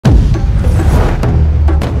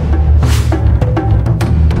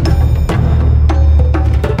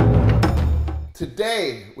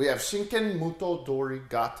we have Shinken Muto Dori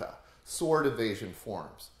Gata, sword evasion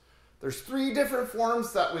forms. There's 3 different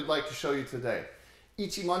forms that we'd like to show you today.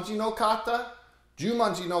 Ichimanji no kata,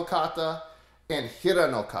 Jumanji no kata, and Hira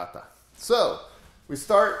no kata. So, we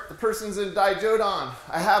start, the person's in Daijodan.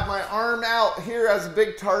 I have my arm out here as a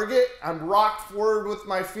big target. I'm rocked forward with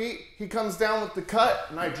my feet. He comes down with the cut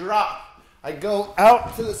and I drop. I go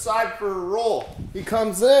out to the side for a roll. He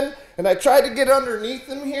comes in and I try to get underneath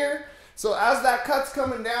him here. So as that cut's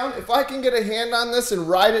coming down, if I can get a hand on this and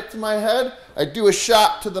ride it to my head, I do a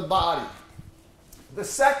shot to the body. The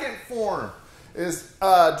second form is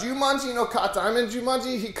Jumanji no kata. I'm in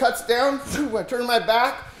Jumanji, he cuts down, I turn my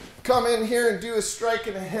back, come in here and do a strike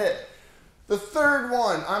and a hit. The third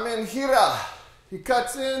one, I'm in Hira. He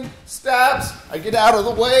cuts in, stabs, I get out of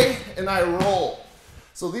the way, and I roll.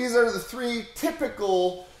 So these are the 3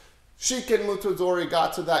 typical Shinken Muto Dori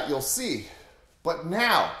Gata that you'll see. But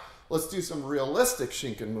now, let's do some realistic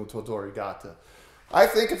Shinken Muto Dori Gata. I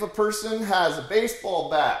think if a person has a baseball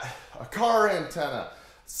bat, a car antenna,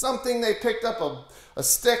 something they picked up, a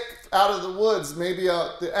stick out of the woods, maybe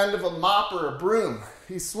the end of a mop or a broom,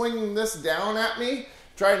 he's swinging this down at me,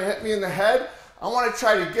 trying to hit me in the head, I want to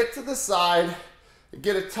try to get to the side and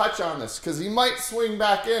get a touch on this, because he might swing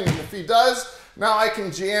back in, and if he does, now I can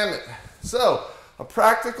jam it. So, a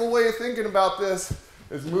practical way of thinking about this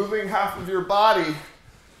is moving half of your body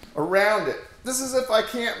around it. This is if I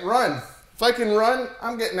can't run. If I can run,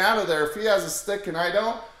 I'm getting out of there. If he has a stick and I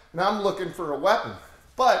don't, and I'm looking for a weapon.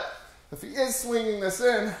 But if he is swinging this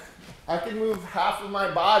in, I can move half of my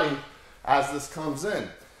body as this comes in.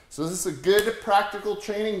 So this is a good practical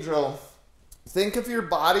training drill. Think of your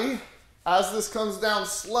body as this comes down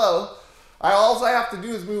slow. All I have to do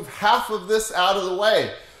is move half of this out of the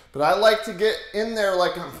way. But I like to get in there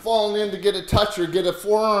like I'm falling in to get a touch or get a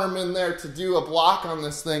forearm in there to do a block on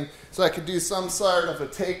this thing so I could do some sort of a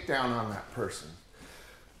takedown on that person.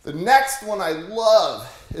 The next one I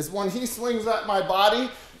love is when he swings at my body,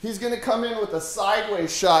 he's going to come in with a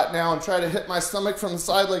sideways shot now and try to hit my stomach from the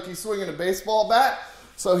side like he's swinging a baseball bat.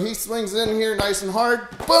 So he swings in here nice and hard,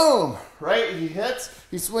 boom, right? He hits,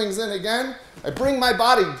 he swings in again. I bring my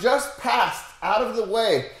body just past, out of the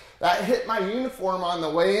way. That hit my uniform on the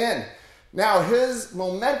way in. Now his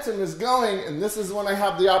momentum is going, and this is when I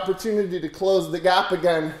have the opportunity to close the gap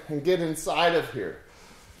again and get inside of here.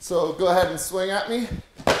 So go ahead and swing at me.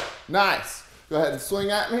 Nice. Go ahead and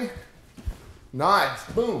swing at me. Nice.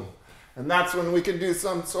 Boom. And that's when we can do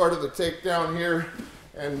some sort of a takedown here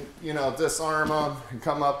and, you know, disarm them and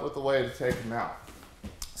come up with a way to take them out.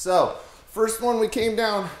 So, first one we came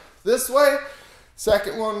down this way.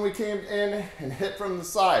 Second one we came in and hit from the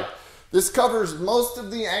side. This covers most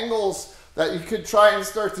of the angles that you could try and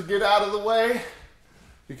start to get out of the way.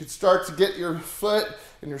 You could start to get your foot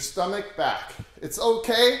and your stomach back. It's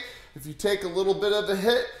okay if you take a little bit of a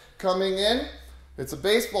hit coming in. It's a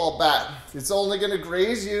baseball bat. It's only going to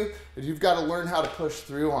graze you, and you've got to learn how to push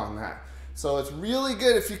through on that. So it's really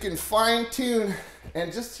good if you can fine tune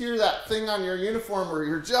and just hear that thing on your uniform where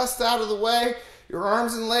you're just out of the way, your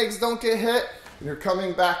arms and legs don't get hit, and you're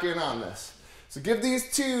coming back in on this. So give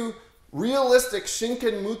these 2 realistic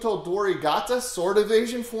Shinken Muto Dori Gata sword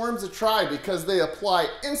evasion forms a try because they apply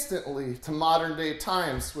instantly to modern day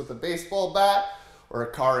times with a baseball bat or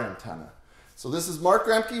a car antenna. So this is Mark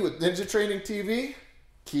Roemke with Ninja Training TV.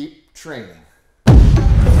 Keep training.